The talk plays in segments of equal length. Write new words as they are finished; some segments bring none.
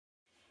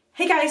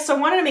Hey guys, so I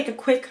wanted to make a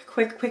quick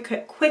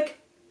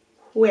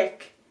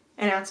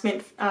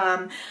announcement.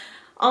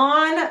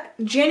 On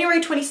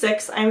January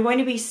 26th, I'm going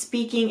to be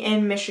speaking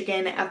in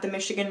Michigan at the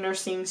Michigan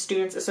Nursing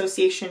Students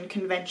Association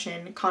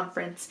Convention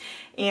Conference.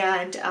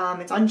 And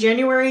it's on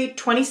January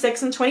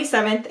 26th and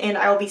 27th, and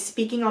I will be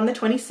speaking on the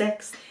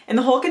 26th. And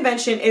the whole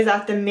convention is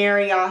at the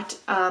Marriott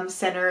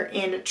Center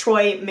in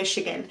Troy,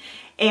 Michigan.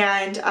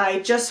 And I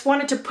just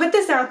wanted to put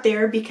this out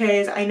there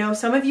because I know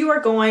some of you are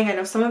going, I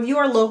know some of you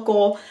are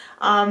local,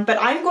 but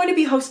I'm going to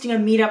be hosting a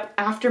meetup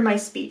after my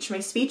speech. My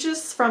speech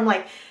is from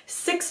like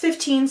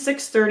 6:15,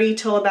 6:30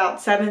 till about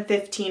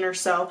 7:15 or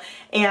so,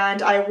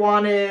 and I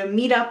want to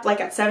meet up like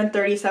at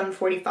 7:30,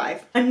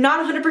 7:45. I'm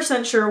not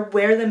 100% sure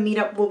where the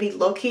meetup will be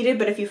located,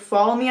 but if you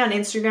follow me on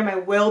Instagram, I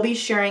will be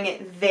sharing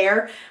it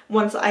there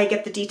once I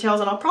get the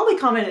details, and I'll probably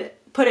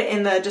put it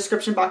in the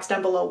description box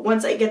down below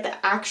once I get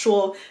the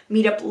actual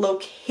meetup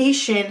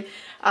location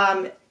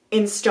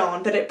in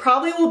stone. But it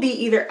probably will be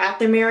either at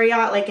the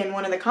Marriott, like in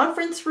one of the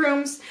conference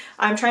rooms.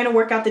 I'm trying to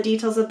work out the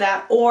details of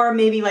that, or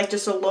maybe like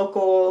just a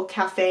local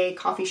cafe,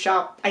 coffee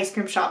shop, ice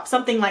cream shop,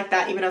 something like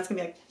that, even though it's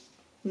gonna be like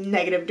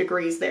negative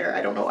degrees there.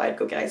 I don't know why I'd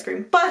go get ice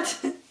cream,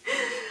 but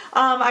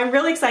I'm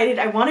really excited.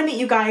 I want to meet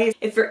you guys.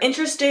 If you're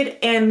interested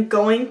in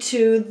going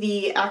to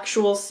the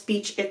actual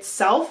speech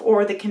itself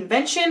or the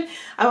convention,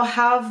 I will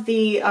have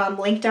the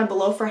link down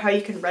below for how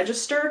you can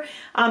register.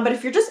 But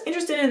if you're just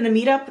interested in the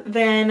meetup,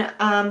 then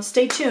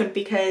stay tuned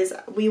because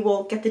we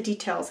will get the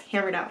details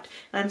hammered out.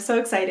 I'm so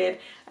excited,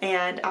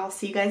 and I'll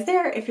see you guys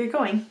there if you're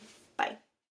going.